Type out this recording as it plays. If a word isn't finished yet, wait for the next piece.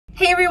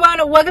Hey everyone,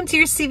 welcome to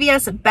your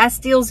CVS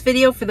Best Deals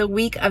video for the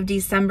week of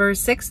December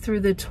 6th through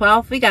the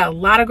 12th. We got a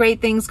lot of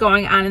great things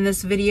going on in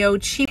this video.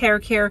 Cheap hair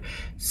care,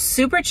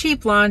 super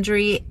cheap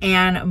laundry,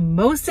 and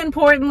most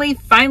importantly,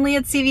 finally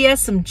at CVS,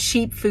 some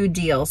cheap food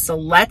deals. So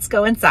let's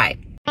go inside.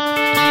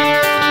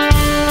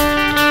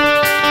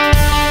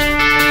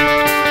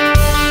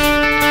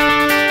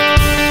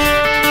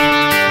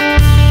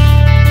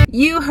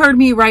 You heard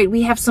me right.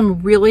 We have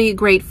some really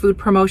great food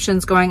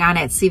promotions going on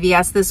at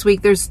CVS this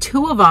week. There's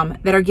two of them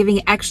that are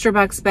giving extra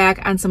bucks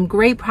back on some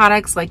great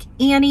products like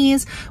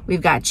Annie's.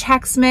 We've got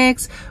Chex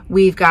Mix.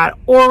 We've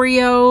got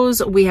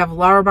Oreos. We have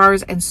Laudry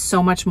bars and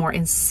so much more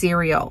in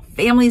cereal.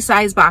 Family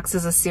size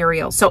boxes of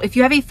cereal. So if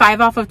you have a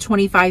 5 off of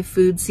 25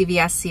 food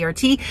CVS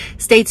CRT,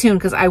 stay tuned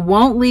because I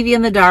won't leave you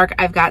in the dark.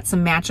 I've got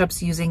some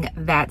matchups using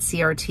that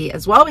CRT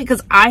as well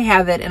because I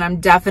have it and I'm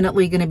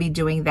definitely going to be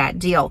doing that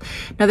deal.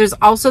 Now there's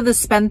also the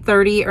spend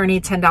 30, earn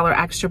a $10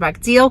 extra buck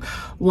deal.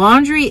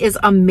 Laundry is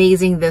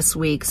amazing this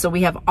week. So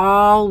we have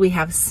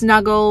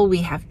Snuggle, we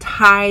have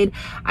Tide.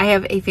 I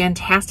have a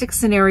fantastic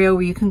scenario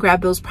where you can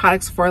grab those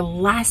products for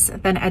less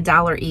than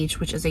 $1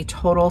 each, which is a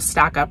total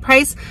stock up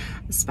price,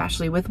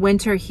 especially with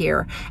winter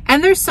here.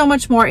 And there's so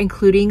much more,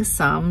 including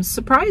some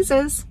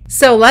surprises.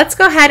 So let's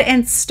go ahead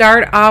and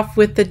start off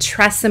with the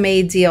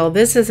Tresemme deal.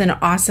 This is an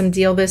awesome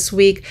deal this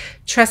week.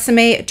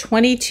 Tresemme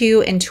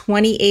 22 and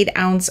 28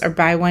 ounce are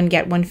buy one,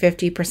 get one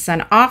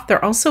 50% off.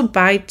 They're also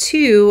buy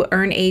two,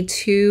 earn a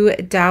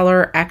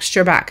 $2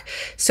 extra buck.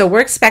 So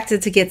we're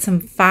expected to get some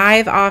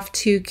 5 off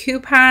 2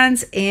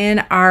 coupons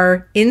in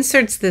our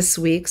inserts this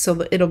week.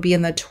 So it'll be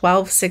in the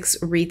 12.6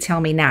 Retail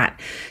Me Not.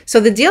 So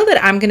the deal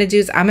that I'm going to do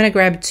is I'm going to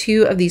grab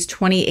 2 of these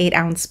 28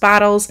 ounce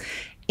bottles.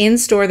 In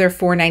store, they're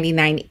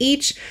 $4.99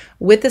 each.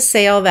 With the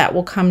sale, that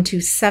will come to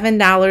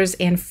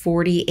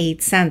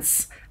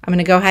 $7.48. I'm going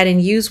to go ahead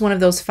and use one of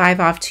those 5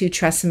 off 2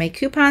 Tresemme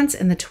coupons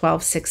in the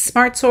 12.6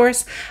 Smart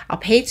Source. I'll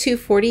pay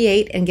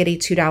 $2.48 and get a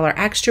 $2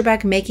 extra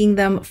back, making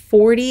them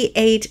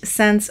 48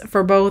 cents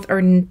for both,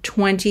 or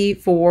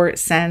 24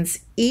 cents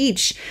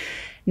each.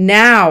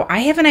 Now, I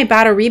have an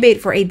Ibotta rebate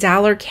for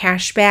 $1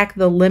 cash back.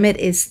 The limit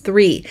is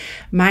 3.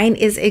 Mine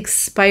is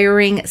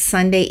expiring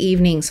Sunday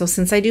evening. So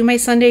since I do my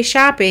Sunday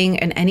shopping,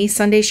 and any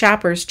Sunday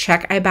shoppers,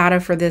 check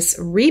Ibotta for this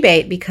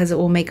rebate because it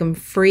will make them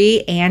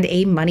free and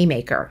a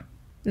moneymaker.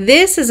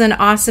 This is an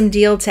awesome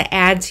deal to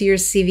add to your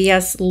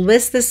CVS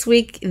list this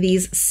week.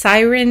 These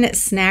Siren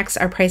snacks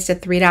are priced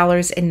at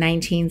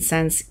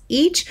 $3.19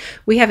 each.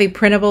 We have a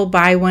printable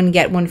buy one,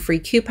 get one free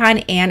coupon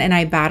and an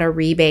Ibotta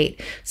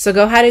rebate. So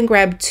go ahead and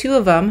grab 2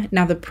 of them.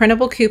 Now the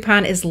printable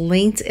coupon is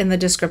linked in the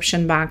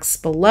description box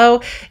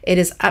below. It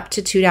is up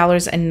to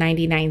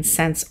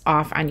 $2.99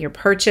 off on your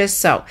purchase.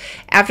 So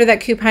after that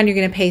coupon, you're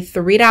going to pay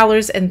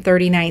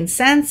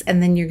 $3.39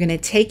 and then you're going to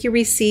take your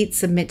receipt,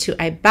 submit to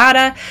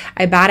Ibotta.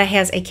 Ibotta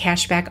has a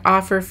cashback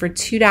offer for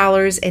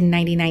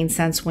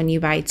 $2.99 when you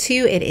buy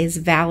 2. It is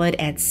valid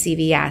at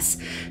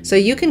CVS. So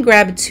you can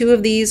grab 2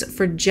 of these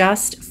for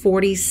just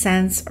 40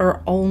 cents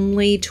or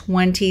only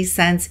 20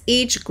 cents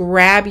each.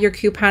 Grab your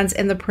coupons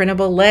in the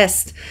printable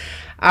list.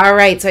 All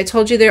right, so I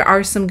told you there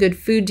are some good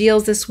food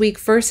deals this week.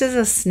 First is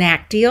a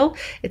snack deal.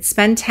 It's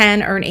spend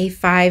 10, earn a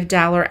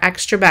 $5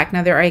 extra back.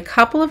 Now there are a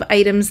couple of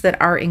items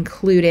that are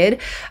included.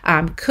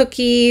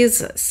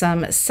 Cookies,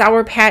 some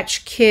Sour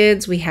Patch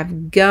Kids. We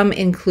have gum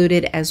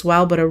included as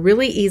well, but a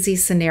really easy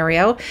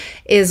scenario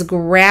is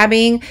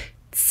grabbing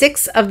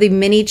 6 of the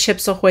mini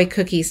Chips Ahoy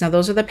cookies. Now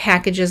those are the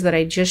packages that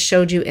I just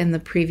showed you in the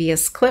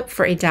previous clip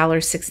for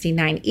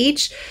 $1.69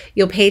 each.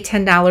 You'll pay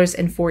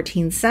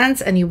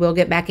 $10.14 and you will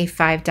get back a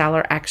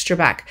 $5 extra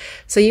buck.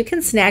 So you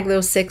can snag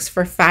those 6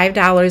 for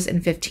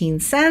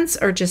 $5.15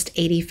 or just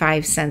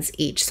 85 cents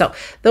each. So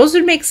those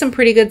would make some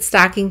pretty good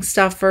stocking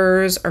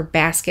stuffers or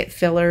basket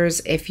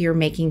fillers if you're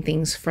making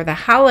things for the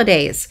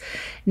holidays.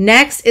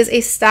 Next is a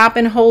stop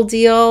and hold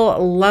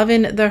deal.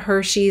 Loving the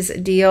Hershey's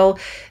deal.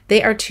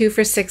 They are 2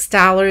 for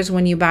 $6.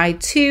 When you buy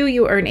 2,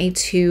 you earn a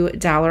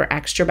 $2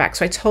 extra back.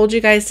 So I told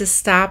you guys to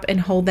stop and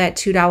hold that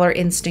 $2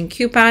 instant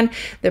coupon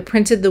that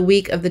printed the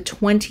week of the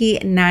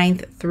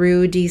 29th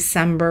through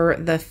December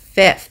the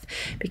 5th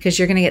because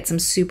you're going to get some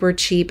super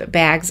cheap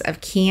bags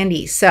of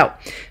candy. So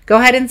go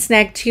ahead and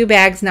snag 2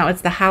 bags. Now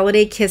it's the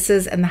Holiday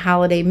Kisses and the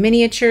Holiday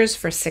Miniatures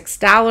for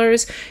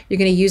 $6. You're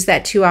going to use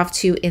that 2 off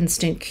 2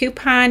 instant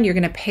coupon. You're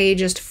going to pay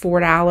just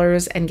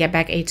 $4 and get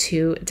back a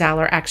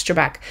 $2 extra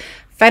buck.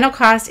 Final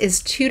cost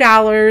is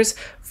 $2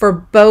 for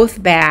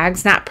both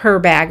bags, not per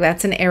bag.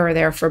 That's an error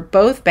there. For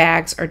both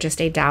bags are just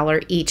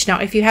 $1 each. Now,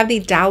 if you have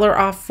the $1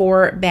 off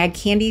 4 bag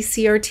candy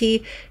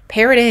CRT,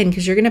 pair it in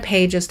because you're going to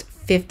pay just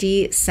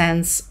 50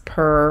 cents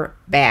per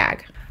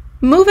bag.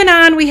 Moving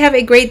on, we have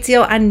a great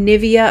deal on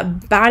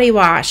Nivea Body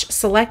Wash.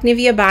 Select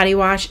Nivea Body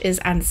Wash is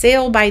on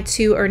sale. Buy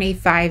 2, earn a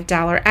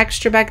 $5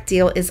 extra buck.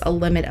 Deal is a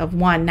limit of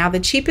 1. Now,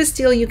 the cheapest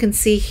deal you can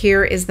see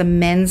here is the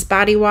men's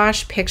body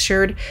wash,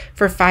 pictured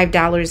for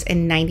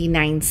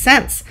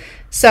 $5.99.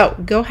 So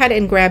go ahead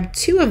and grab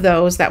 2 of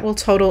those. That will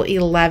total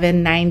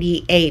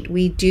 $11.98.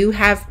 We do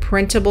have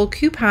printable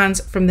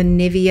coupons from the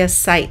Nivea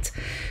site.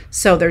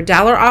 So they're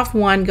 $1 off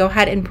 1. Go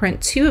ahead and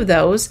print 2 of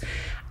those.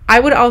 I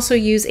would also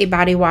use a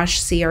body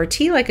wash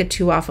CRT, like a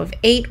 2 off of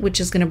 8, which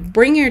is going to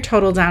bring your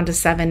total down to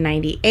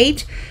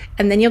 $7.98,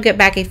 and then you'll get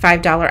back a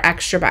 $5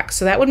 extra buck.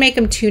 So that would make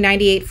them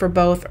 $2.98 for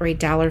both, or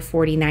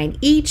 $1.49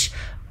 each.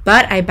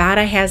 But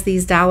Ibotta has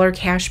these dollar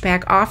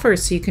cashback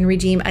offers, so you can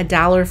redeem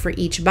 $1 for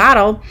each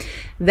bottle.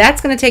 That's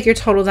going to take your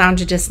total down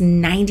to just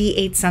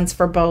 98 cents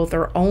for both,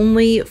 or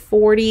only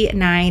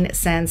 49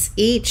 cents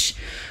each.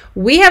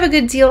 We have a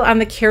good deal on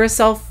the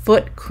Carousel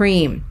Foot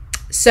Cream.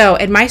 So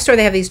at my store,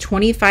 they have these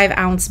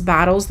 25-ounce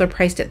bottles. They're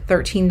priced at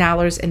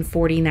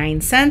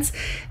 $13.49.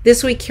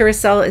 This week,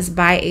 Carousel is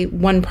buy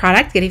one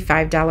product, get a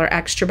 $5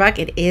 extra buck.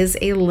 It is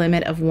a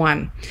limit of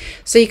 1.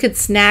 So you could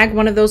snag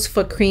one of those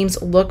foot creams.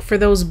 Look for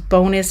those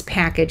bonus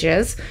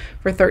packages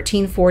for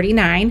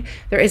 $13.49.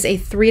 There is a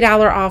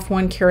 $3 off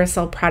 1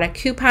 Carousel product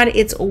coupon.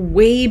 It's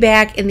way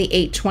back in the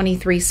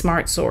 823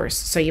 Smart Source.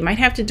 So you might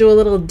have to do a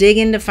little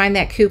digging to find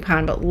that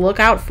coupon, but look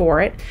out for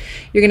it.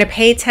 You're going to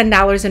pay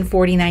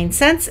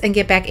 $10.49 and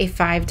get back a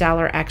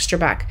 $5 extra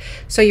buck.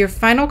 So your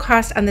final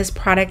cost on this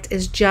product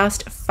is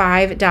just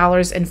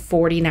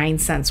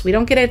 $5.49. We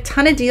don't get a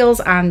ton of deals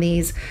on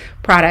these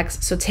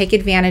products, so take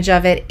advantage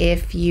of it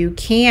if you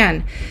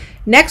can.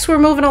 Next, we're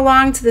moving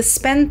along to the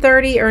spend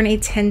 30, earn a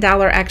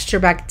 $10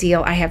 extra buck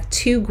deal. I have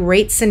 2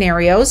 great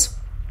scenarios.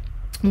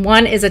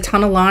 One is a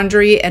ton of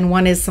laundry and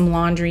one is some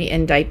laundry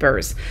and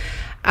diapers.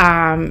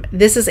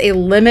 This is a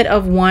limit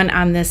of 1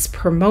 on this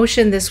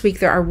promotion. This week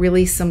there are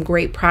really some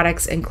great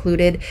products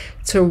included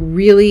to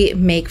really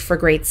make for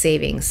great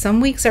savings. Some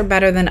weeks are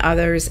better than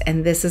others,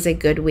 and this is a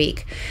good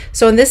week.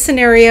 So in this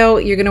scenario,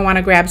 you're going to want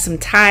to grab some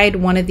Tide,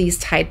 one of these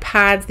Tide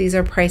Pods. These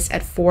are priced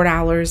at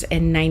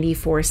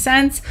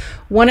 $4.94.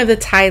 One of the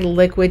Tide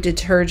liquid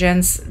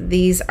detergents,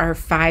 these are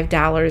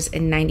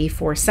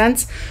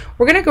 $5.94.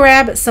 We're going to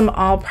grab some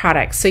all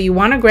products. So you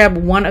want to grab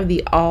one of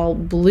the all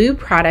blue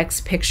products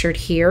pictured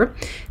here.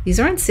 These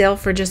are on sale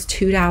for just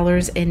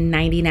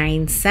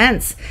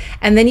 $2.99.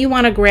 And then you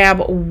want to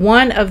grab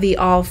one of the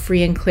all free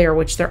and clear,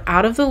 which they're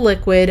out of the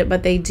liquid,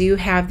 but they do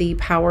have the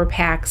power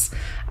packs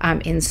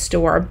in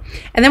store.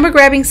 And then we're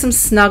grabbing some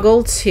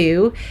Snuggle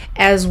too,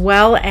 as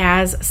well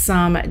as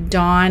some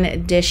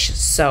Dawn dish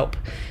soap.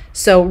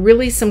 So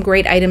really some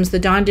great items. The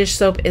Dawn dish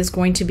soap is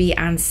going to be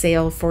on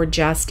sale for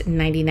just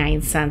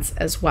 99 cents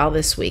as well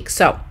this week.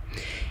 So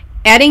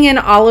adding in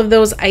all of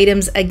those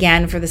items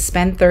again for the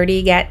spend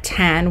 30, get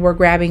 10, we're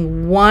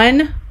grabbing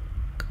one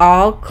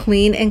all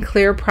clean and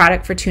clear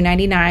product for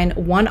 $2.99,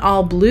 one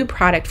all blue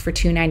product for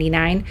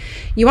 $2.99.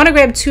 You want to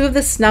grab 2 of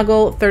the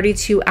Snuggle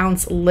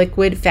 32-ounce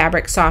liquid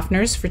fabric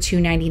softeners for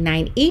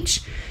 $2.99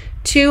 each,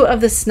 2 of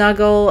the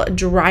Snuggle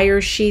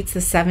dryer sheets, the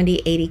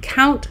 70-80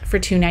 count for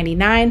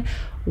 $2.99,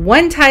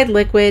 1 Tide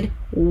liquid,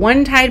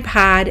 1 Tide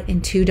pod,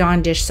 and 2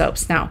 Dawn dish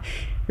soaps. Now,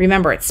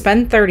 remember, it's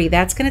spend 30.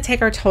 That's going to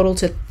take our total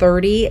to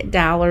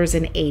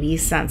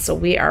 $30.80. So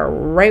we are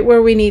right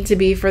where we need to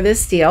be for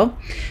this deal.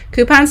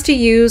 Coupons to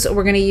use,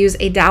 we're going to use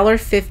a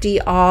 $1.50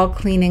 all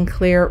clean and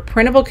clear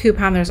printable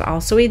coupon. There's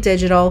also a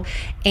digital,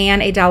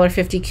 and a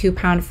 $1.50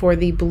 coupon for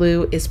the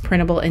blue is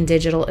printable and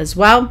digital as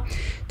well.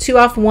 2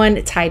 off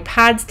 1 Tide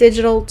Pods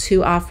digital,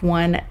 2 off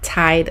 1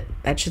 Tide,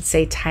 that should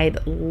say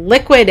Tide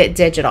Liquid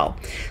digital.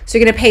 So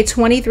you're going to pay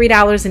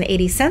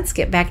 $23.80,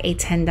 get back a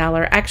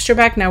 $10 extra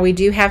back. Now we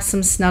do have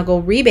some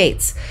Snuggle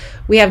rebates.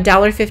 We have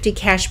 $1.50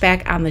 cash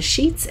back on the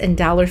sheets and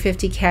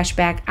 $1.50 cash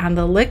back on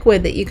the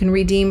liquid that you can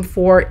redeem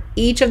for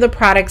each of the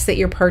products that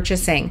you're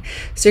purchasing.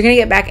 So you're going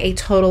to get back a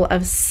total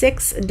of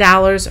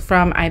 $6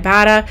 from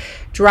Ibotta,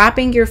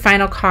 dropping your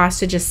final cost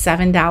to just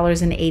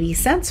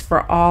 $7.80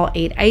 for all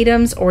 8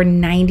 items, or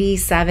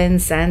 97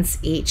 cents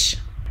each.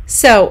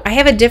 So I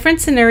have a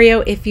different scenario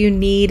if you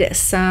need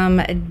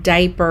some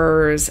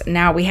diapers.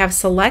 Now we have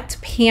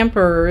select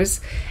Pampers,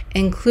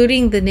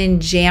 including the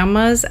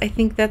Ninjamas. I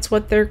think that's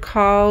what they're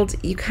called.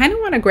 You kind of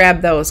want to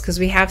grab those because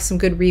we have some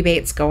good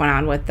rebates going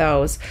on with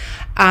those.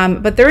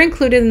 But they're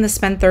included in the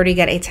spend 30,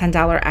 get a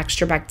 $10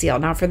 extra back deal.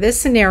 Now for this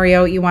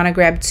scenario, you want to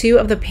grab 2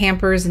 of the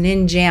Pampers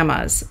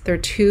Ninjamas. They're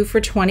 2 for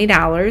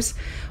 $20.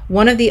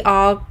 1 of the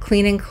all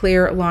clean and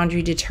clear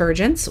laundry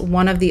detergents,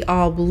 1 of the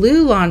all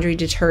blue laundry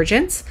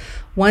detergents,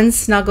 1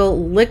 Snuggle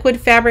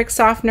liquid fabric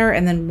softener,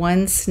 and then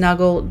 1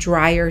 Snuggle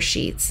dryer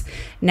sheets.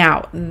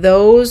 Now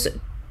those,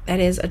 that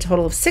is a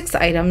total of 6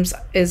 items,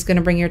 is going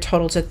to bring your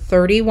total to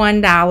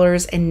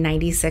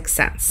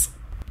 $31.96.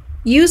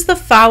 Use the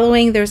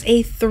following. There's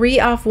a 3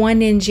 off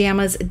 1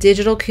 Ninjamas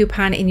digital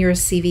coupon in your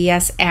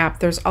CVS app.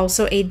 There's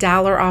also a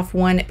 $1 off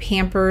 1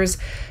 Pampers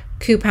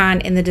coupon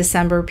in the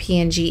December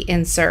P&G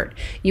insert.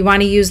 You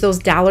want to use those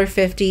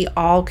 $1.50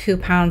 all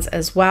coupons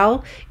as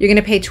well. You're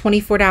going to pay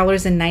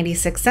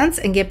 $24.96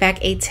 and get back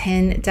a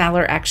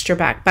 $10 extra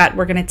back. But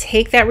we're going to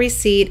take that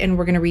receipt and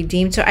we're going to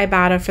redeem to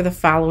Ibotta for the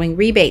following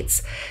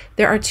rebates.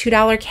 There are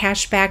 $2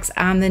 cash backs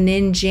on the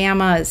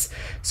Ninjamas.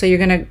 So you're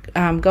going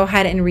to go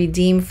ahead and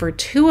redeem for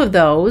 2 of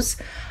those.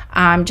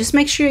 Just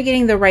make sure you're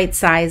getting the right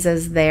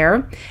sizes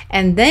there.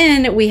 And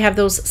then we have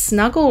those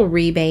Snuggle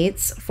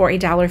rebates for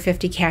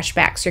 $1.50 cash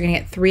back. So you're gonna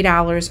get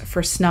 $3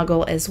 for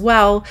Snuggle as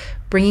well,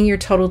 bringing your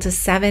total to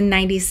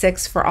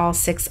 $7.96 for all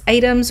 6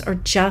 items, or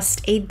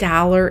just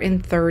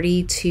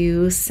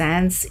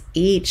 $1.32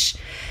 each.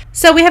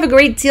 So we have a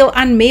great deal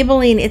on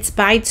Maybelline. It's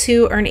buy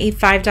 2, earn a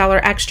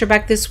 $5 extra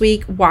back this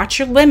week. Watch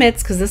your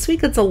limits, because this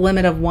week it's a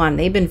limit of 1.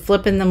 They've been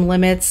flipping them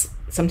limits.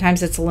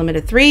 Sometimes it's a limit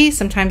of 3,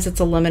 sometimes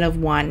it's a limit of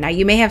 1. Now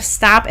you may have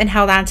stopped and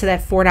held on to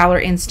that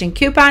 $4 instant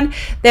coupon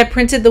that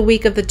printed the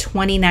week of the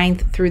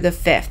 29th through the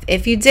 5th.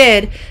 If you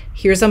did,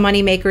 here's a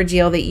moneymaker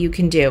deal that you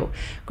can do.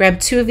 Grab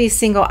 2 of these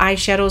single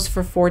eyeshadows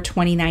for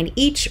 $4.29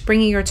 each,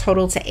 bringing your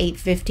total to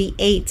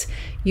 $8.58.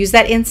 Use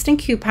that instant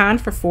coupon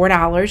for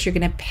 $4. You're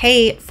going to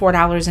pay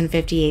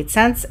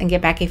 $4.58 and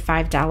get back a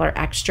 $5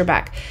 extra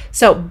back.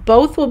 So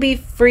both will be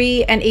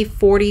free and a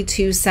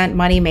 42-cent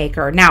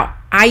moneymaker. Now,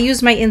 I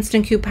used my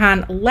instant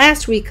coupon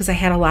last week because I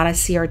had a lot of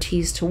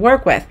CRTs to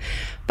work with,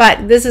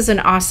 but this is an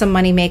awesome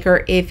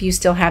moneymaker if you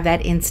still have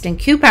that instant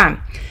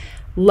coupon.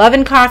 Love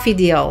and Coffee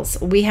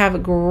deals. We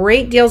have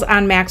great deals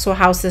on Maxwell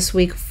House this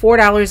week,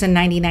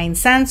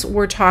 $4.99.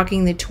 We're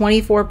talking the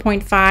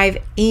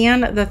 24.5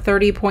 and the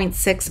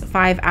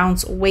 30.65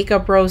 ounce Wake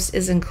Up Roast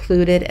is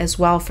included as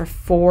well for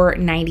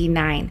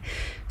 $4.99.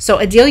 So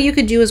a deal you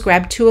could do is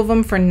grab 2 of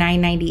them for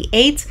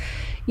 $9.98.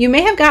 You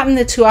may have gotten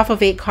the 2 off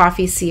of 8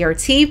 coffee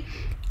CRT.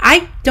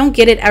 I don't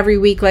get it every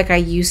week like I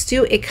used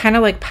to. It kind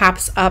of like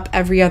pops up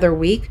every other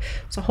week.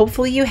 So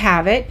hopefully you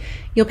have it.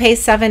 You'll pay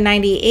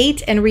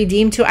 $7.98 and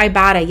redeem to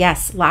Ibotta.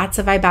 Yes, lots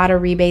of Ibotta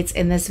rebates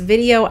in this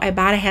video.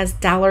 Ibotta has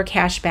dollar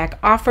cashback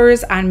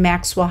offers on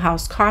Maxwell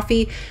House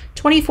coffee,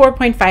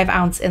 24.5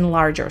 ounce and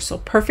larger. So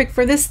perfect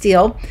for this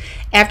deal.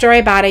 After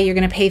Ibotta, you're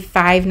going to pay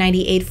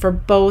 $5.98 for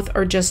both,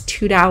 or just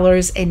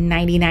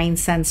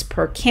 $2.99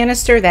 per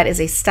canister. That is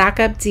a stock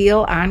up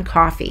deal on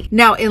coffee.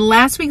 Now, in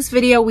last week's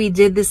video, we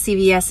did the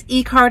CVS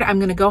e-card. I'm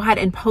going to go ahead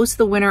and post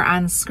the winner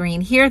on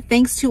screen here.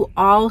 Thanks to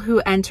all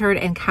who entered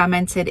and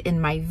commented in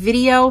my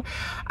video.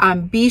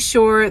 Be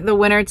sure the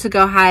winner to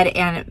go ahead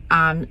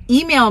and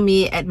email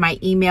me at my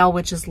email,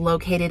 which is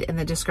located in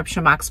the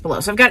description box below.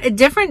 So I've got a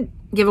different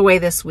giveaway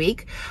this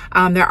week.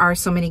 There are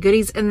so many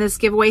goodies in this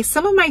giveaway.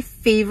 Some of my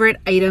favorite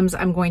items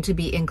I'm going to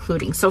be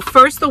including. So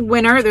first, the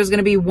winner, there's going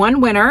to be 1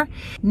 winner.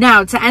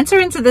 Now, to enter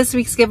into this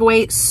week's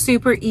giveaway,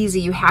 super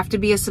easy. You have to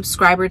be a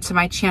subscriber to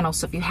my channel.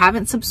 So if you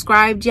haven't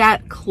subscribed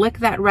yet, click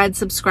that red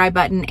subscribe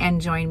button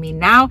and join me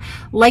now.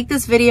 Like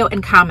this video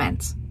and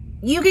comment.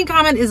 You can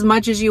comment as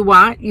much as you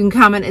want. You can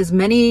comment as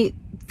many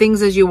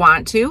things as you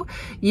want to.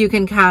 You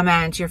can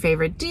comment your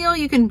favorite deal.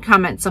 You can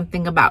comment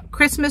something about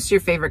Christmas, your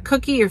favorite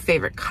cookie, your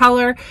favorite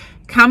color.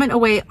 Comment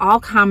away.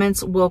 All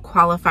comments will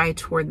qualify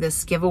toward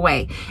this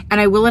giveaway. And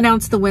I will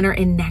announce the winner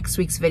in next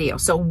week's video.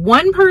 So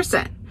one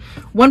person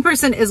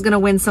is going to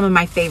win some of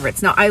my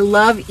favorites. Now, I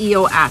love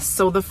EOS.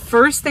 So the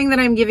first thing that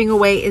I'm giving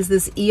away is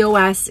this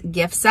EOS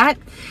gift set.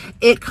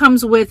 It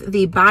comes with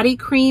the body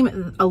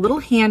cream, a little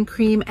hand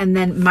cream, and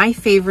then my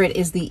favorite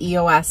is the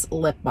EOS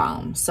lip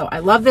balm. So I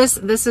love this.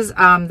 This is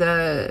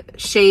the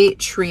Shea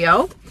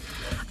Trio.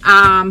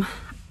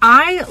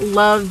 I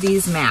love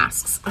these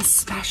masks,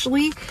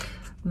 especially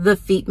the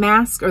feet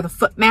mask or the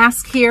foot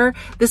mask here.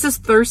 This is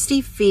Thirsty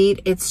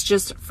Feet. It's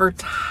just for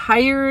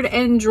tired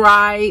and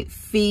dry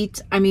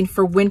feet. I mean,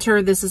 for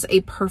winter, this is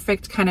a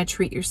perfect kind of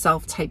treat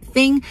yourself type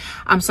thing. So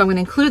I'm going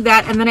to include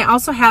that. And then I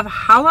also have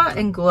Holla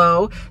and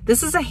Glow.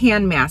 This is a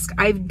hand mask.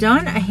 I've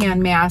done a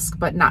hand mask,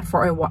 but not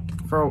for a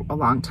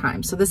long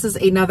time. So this is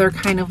another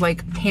kind of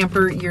like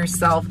pamper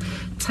yourself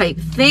type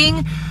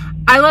thing.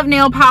 I love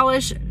nail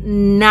polish,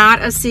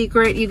 not a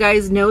secret. You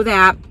guys know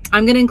that.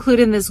 I'm going to include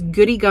in this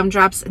Goody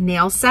Gumdrops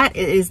nail set.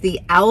 It is the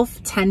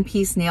e.l.f.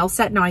 10-piece nail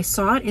set. Now, I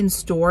saw it in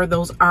store.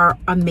 Those are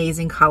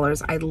amazing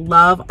colors. I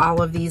love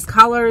all of these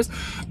colors.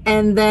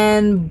 And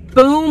then,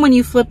 boom, when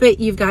you flip it,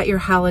 you've got your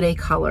holiday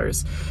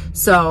colors.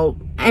 So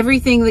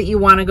everything that you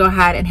want to go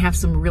ahead and have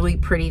some really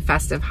pretty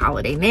festive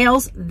holiday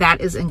nails,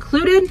 that is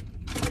included.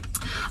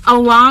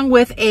 Along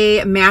with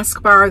a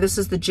mask bar. This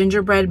is the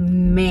Gingerbread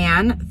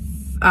Man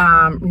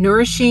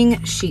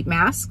Nourishing Sheet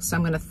Mask. So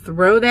I'm going to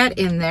throw that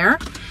in there.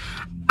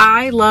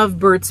 I love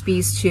Burt's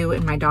Bees too,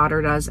 and my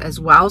daughter does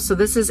as well. So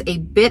this is a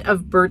bit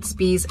of Burt's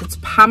Bees. It's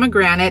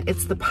pomegranate.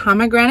 It's the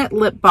pomegranate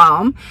lip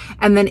balm,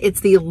 and then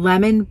it's the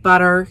lemon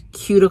butter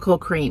cuticle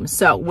cream.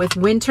 So with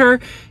winter,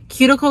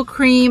 cuticle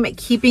cream,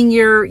 keeping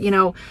your,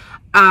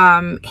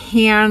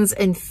 hands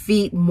and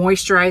feet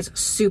moisturized,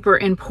 super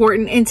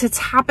important. And to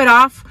top it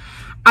off,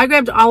 I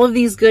grabbed all of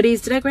these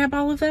goodies. Did I grab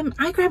all of them?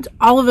 I grabbed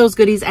all of those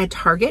goodies at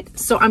Target.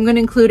 So I'm going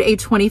to include a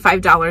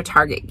 $25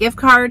 Target gift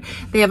card.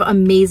 They have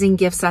amazing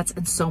gift sets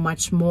and so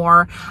much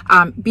more.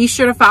 Be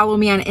sure to follow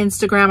me on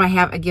Instagram. I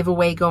have a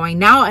giveaway going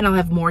now, and I'll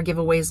have more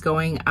giveaways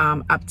going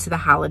up to the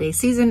holiday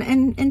season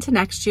and into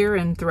next year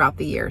and throughout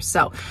the year.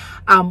 So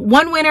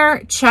one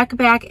winner. Check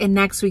back in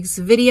next week's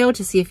video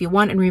to see if you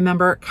won. And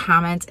remember,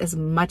 comment as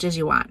much as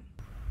you want.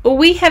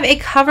 We have a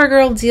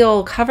CoverGirl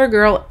deal.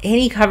 CoverGirl,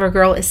 any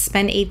CoverGirl is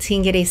spend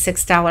 $18, get a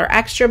 $6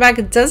 extra buck.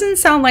 It doesn't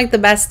sound like the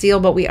best deal,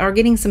 but we are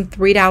getting some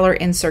 $3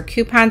 insert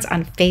coupons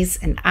on face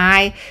and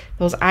eye.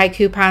 Those eye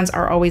coupons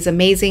are always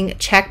amazing.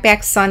 Check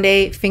back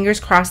Sunday.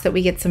 Fingers crossed that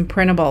we get some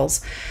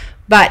printables.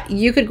 But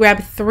you could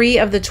grab 3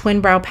 of the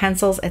twin brow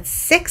pencils at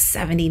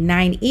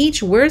 $6.79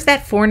 each. Where's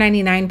that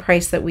 $4.99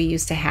 price that we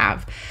used to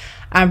have?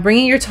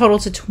 Bringing your total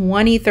to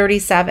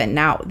 $20.37.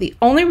 Now, the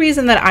only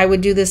reason that I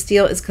would do this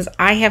deal is because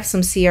I have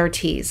some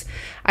CRTs.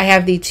 I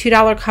have the $2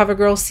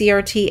 CoverGirl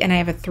CRT, and I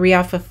have a 3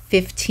 off of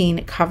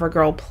 15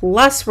 CoverGirl.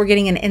 Plus, we're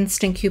getting an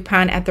instant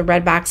coupon at the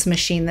Redbox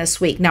machine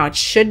this week. Now, it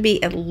should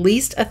be at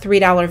least a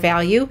 $3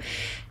 value.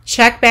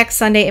 Check back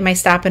Sunday in my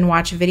stop and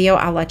watch video.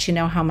 I'll let you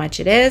know how much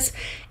it is.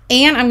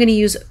 And I'm going to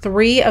use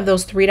 3 of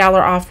those $3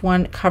 off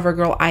 1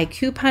 CoverGirl eye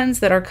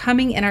coupons that are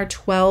coming in our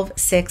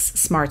 12/6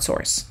 Smart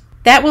Source.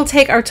 That will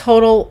take our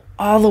total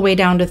all the way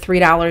down to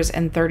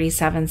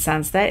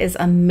 $3.37. That is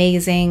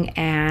amazing,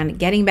 and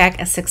getting back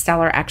a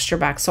 $6 extra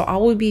buck. So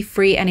all would be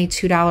free and a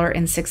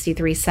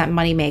 $2.63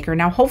 moneymaker.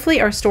 Now,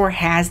 hopefully our store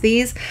has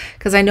these,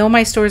 because I know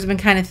my store's been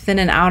kind of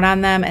thinning out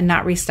on them and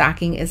not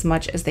restocking as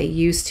much as they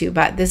used to,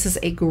 but this is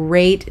a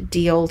great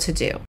deal to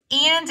do.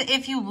 And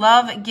if you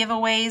love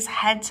giveaways,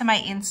 head to my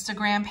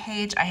Instagram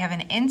page. I have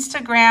an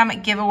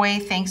Instagram giveaway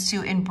thanks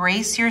to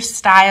Embrace Your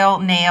Style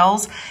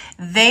Nails.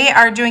 They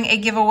are doing a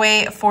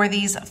giveaway for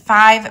these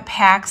 5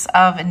 packs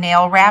of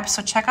nail wraps.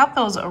 So check out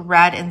those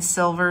red and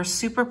silver,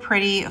 super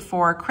pretty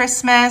for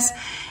Christmas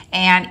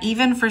and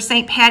even for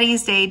St.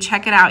 Patty's Day.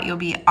 Check it out, you'll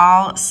be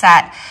all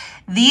set.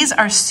 These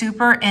are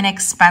super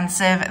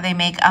inexpensive. They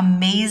make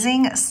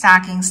amazing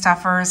stocking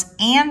stuffers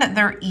and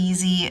they're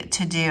easy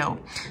to do.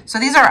 So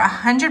these are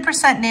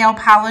 100% nail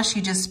polish.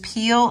 You just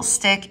peel,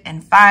 stick,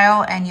 and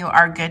file and you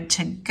are good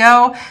to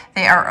go.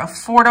 They are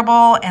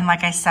affordable and,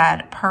 like I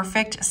said,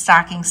 perfect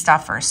stocking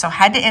stuffers. So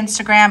head to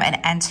Instagram and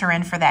enter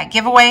in for that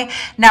giveaway.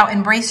 Now,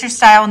 Embrace Your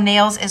Style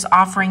Nails is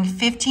offering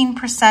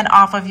 15%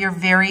 off of your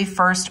very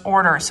first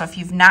order. So if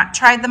you've not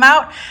tried them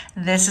out,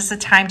 this is the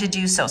time to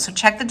do so. So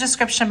check the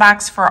description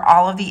box for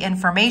all of the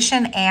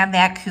information and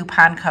that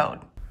coupon code.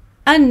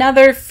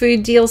 Another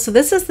food deal. So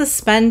this is the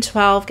spend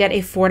 12, get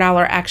a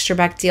 $4 extra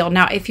buck deal.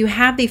 Now, if you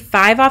have the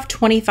 5 off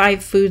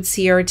 25 food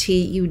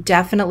CRT, you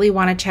definitely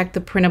want to check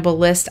the printable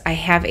list. I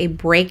have a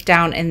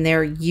breakdown in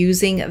there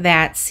using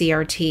that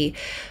CRT.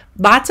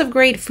 Lots of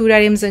great food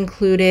items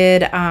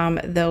included,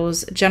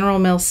 those General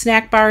Mills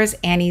snack bars,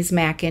 Annie's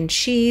mac and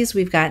cheese.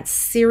 We've got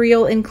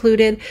cereal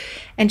included.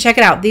 And check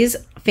it out. These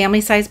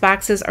family size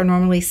boxes are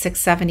normally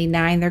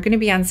 $6.79. They're going to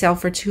be on sale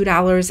for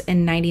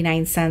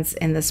 $2.99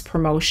 in this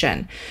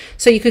promotion.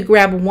 So you could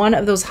grab 1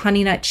 of those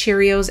Honey Nut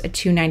Cheerios at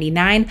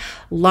 $2.99.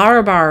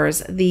 Lara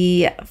bars,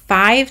 the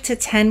 5 to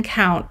 10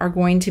 count are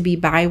going to be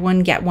buy one,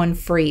 get one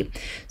free.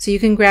 So you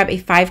can grab a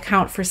 5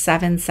 count for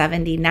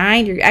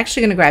 $7.79. You're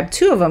actually going to grab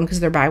 2 of them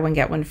because they're buy one,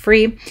 get one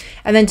free.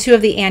 And then 2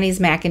 of the Annie's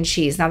mac and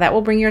cheese. Now that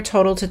will bring your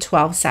total to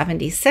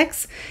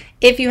 $12.76.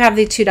 If you have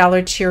the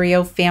 $2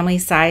 Cheerio family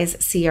size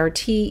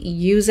CRT,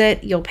 use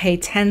it. You'll pay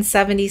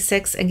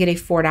 $10.76 and get a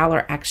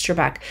 $4 extra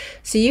buck.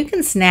 So you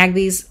can snag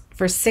these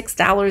for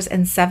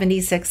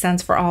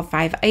 $6.76 for all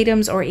 5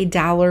 items, or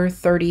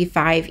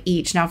 $1.35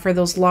 each. Now for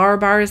those Lara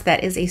bars,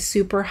 that is a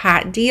super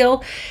hot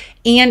deal.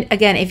 And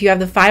again, if you have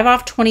the 5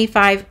 off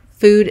 25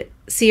 food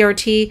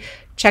CRT,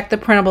 check the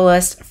printable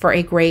list for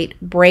a great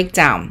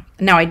breakdown.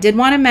 Now, I did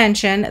want to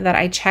mention that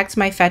I checked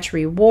my Fetch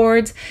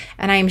Rewards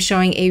and I am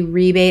showing a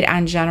rebate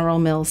on General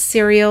Mills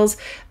cereals.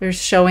 They're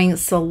showing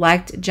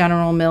select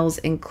General Mills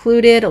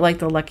included, like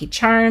the Lucky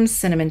Charms,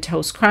 Cinnamon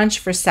Toast Crunch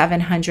for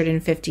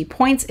 750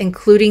 points,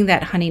 including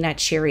that Honey Nut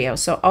Cheerio.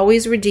 So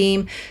always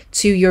redeem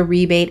to your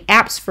rebate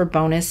apps for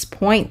bonus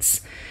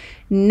points.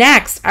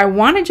 Next, I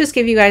want to just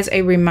give you guys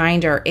a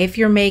reminder, if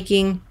you're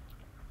making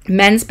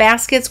men's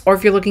baskets or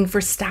if you're looking for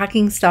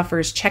stocking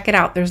stuffers, check it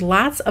out. There's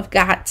lots of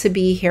Got to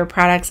Be hair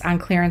products on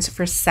clearance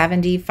for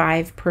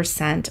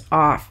 75%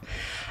 off.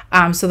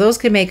 So those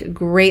could make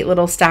great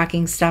little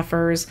stocking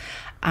stuffers.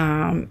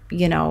 You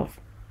know,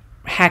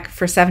 heck,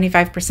 for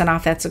 75%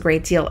 off, that's a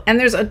great deal. And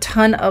there's a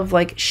ton of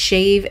like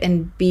shave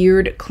and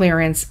beard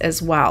clearance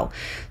as well.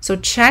 So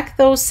check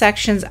those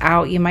sections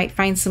out. You might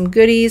find some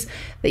goodies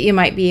that you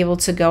might be able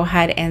to go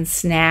ahead and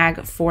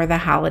snag for the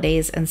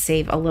holidays and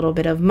save a little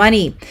bit of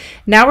money.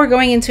 Now we're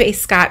going into a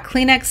Scott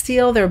Kleenex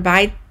deal. They're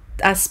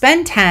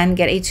spend 10,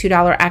 get a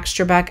 $2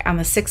 extra buck on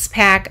the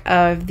 6-pack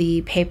of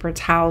the paper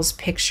towels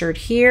pictured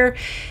here,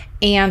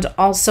 and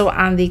also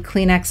on the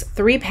Kleenex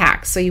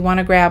 3-pack. So you want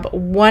to grab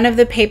 1 of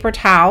the paper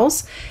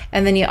towels,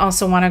 and then you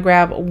also want to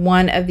grab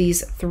 1 of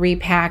these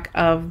 3-pack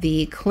of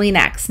the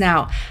Kleenex.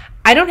 Now,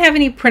 I don't have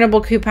any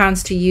printable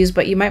coupons to use,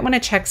 but you might want to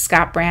check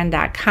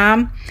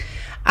scottbrand.com.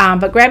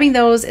 But grabbing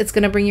those, it's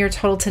going to bring your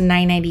total to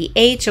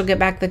 $9.98. You'll get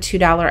back the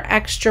 $2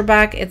 extra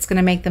buck. It's going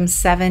to make them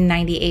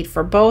 $7.98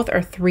 for both, or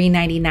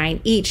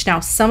 $3.99 each. Now,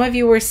 some of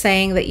you were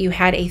saying that you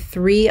had a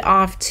 3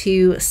 off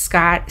 2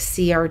 Scott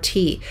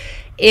CRT.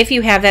 If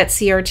you have that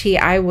CRT,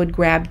 I would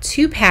grab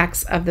 2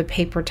 packs of the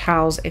paper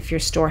towels if your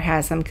store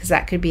has them, because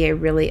that could be a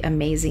really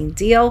amazing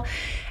deal.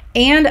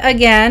 And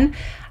again,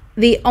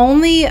 the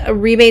only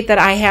rebate that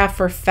I have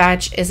for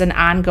Fetch is an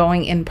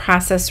ongoing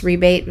in-process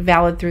rebate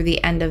valid through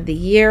the end of the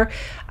year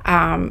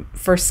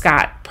for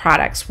Scott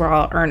products, where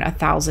I'll earn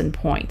 1,000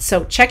 points.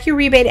 So check your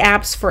rebate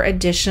apps for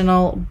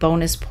additional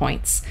bonus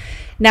points.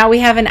 Now we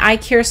have an eye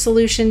care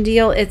solution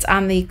deal. It's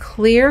on the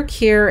Clear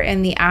Cure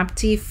and the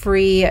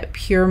Opti-Free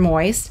Pure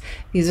Moist.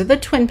 These are the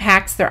twin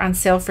packs. They're on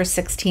sale for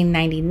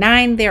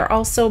 $16.99. They're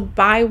also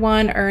buy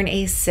one, earn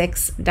a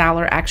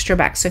 $6 extra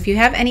back. So if you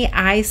have any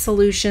eye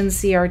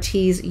solutions,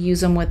 CRTs,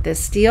 use them with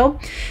this deal.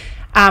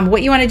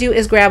 What you want to do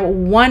is grab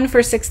one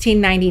for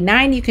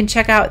 $16.99. You can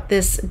check out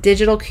this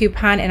digital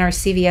coupon in our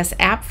CVS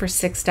app for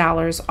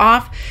 $6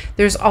 off.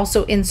 There's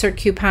also insert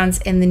coupons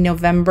in the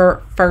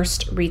November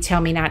 1st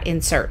Retail Me Not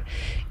insert.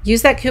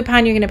 Use that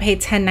coupon, you're going to pay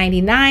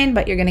 $10.99,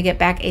 but you're going to get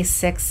back a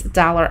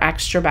 $6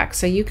 extra back.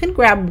 So you can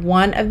grab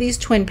one of these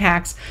twin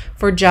packs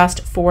for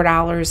just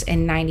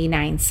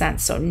 $4.99.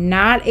 So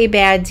not a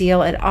bad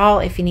deal at all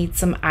if you need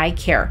some eye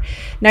care.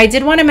 Now I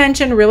did want to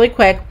mention really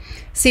quick,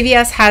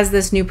 CVS has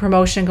this new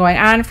promotion going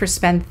on for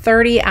spend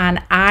 $30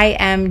 on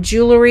IM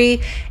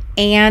jewelry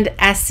and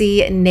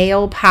Essie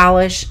nail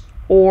polish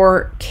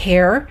or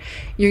care.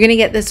 You're going to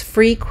get this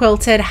free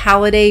quilted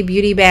holiday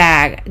beauty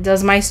bag.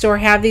 Does my store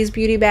have these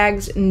beauty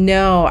bags?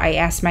 No, I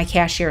asked my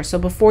cashier. So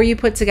before you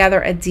put together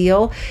a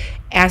deal,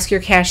 ask your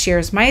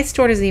cashiers. My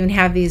store doesn't even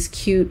have these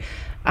cute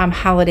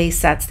holiday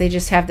sets. They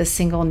just have the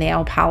single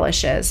nail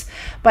polishes.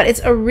 But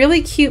it's a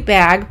really cute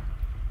bag.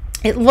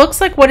 It looks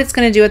like what it's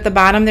going to do at the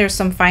bottom, there's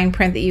some fine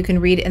print that you can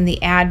read in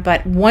the ad,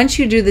 but once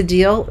you do the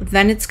deal,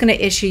 then it's going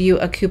to issue you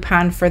a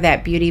coupon for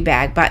that beauty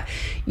bag. But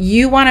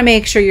you want to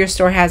make sure your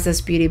store has this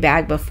beauty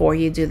bag before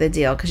you do the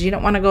deal, because you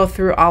don't want to go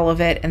through all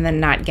of it and then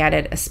not get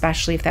it,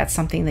 especially if that's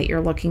something that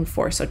you're looking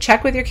for. So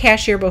check with your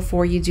cashier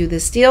before you do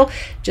this deal.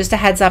 Just a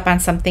heads up on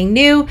something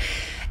new.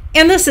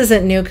 And this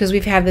isn't new because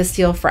we've had this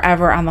deal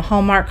forever on the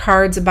Hallmark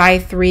cards. Buy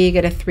 3,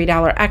 get a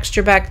 $3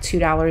 extra back,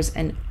 $2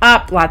 and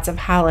up. Lots of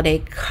holiday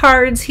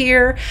cards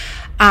here.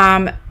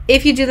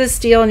 If you do this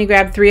deal and you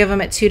grab 3 of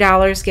them at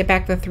 $2, get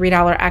back the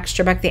 $3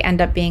 extra back. They end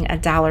up being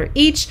 $1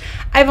 each.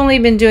 I've only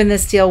been doing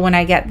this deal when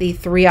I get the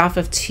 3 off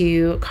of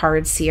 2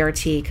 card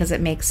CRT because it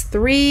makes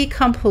 3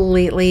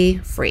 completely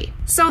free.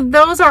 So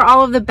those are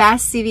all of the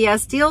best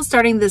CVS deals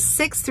starting the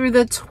 6th through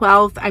the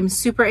 12th. I'm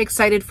super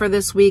excited for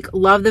this week.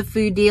 Love the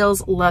food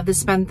deals. Love the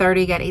spend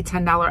 30, get a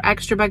 $10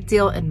 extra buck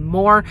deal and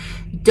more.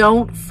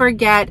 Don't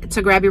forget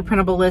to grab your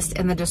printable list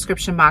in the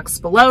description box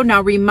below.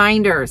 Now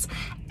reminders.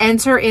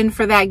 Enter in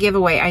for that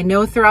giveaway. I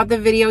know throughout the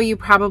video you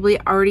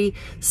probably already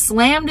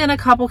slammed in a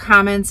couple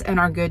comments and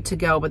are good to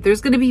go, but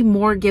there's going to be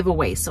more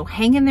giveaways. So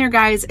hang in there,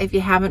 guys, if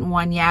you haven't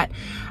won yet.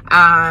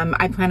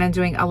 I plan on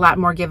doing a lot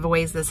more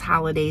giveaways this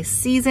holiday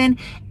season.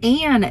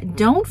 And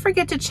don't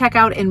forget to check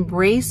out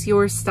Embrace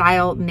Your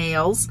Style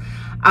Nails.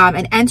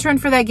 And enter in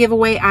for that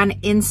giveaway on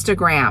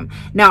Instagram.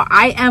 Now,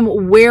 I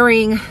am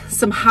wearing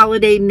some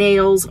holiday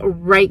nails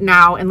right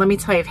now. And let me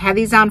tell you, I've had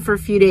these on for a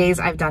few days.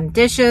 I've done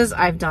dishes.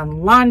 I've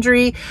done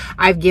laundry.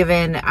 I've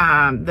given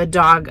the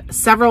dog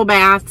several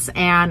baths,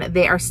 and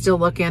they are still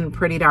looking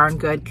pretty darn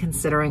good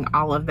considering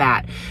all of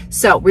that.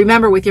 So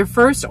remember, with your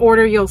first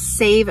order, you'll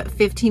save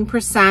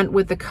 15%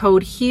 with the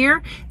code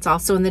here. It's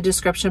also in the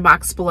description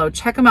box below.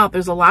 Check them out.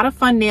 There's a lot of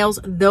fun nails.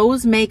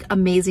 Those make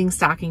amazing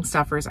stocking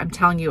stuffers. I'm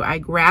telling you, I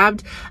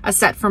grabbed a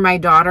set for my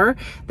daughter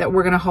that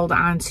we're going to hold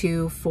on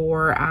to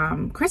for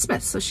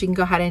Christmas, so she can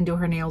go ahead and do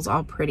her nails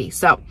all pretty.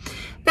 So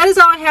that is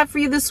all I have for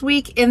you this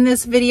week in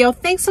this video.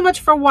 Thanks so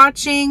much for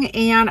watching,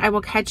 and I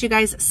will catch you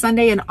guys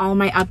Sunday in all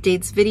my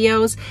updates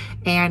videos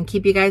and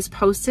keep you guys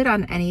posted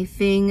on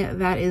anything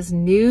that is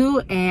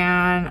new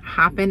and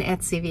hopping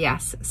at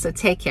CVS. So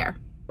take care.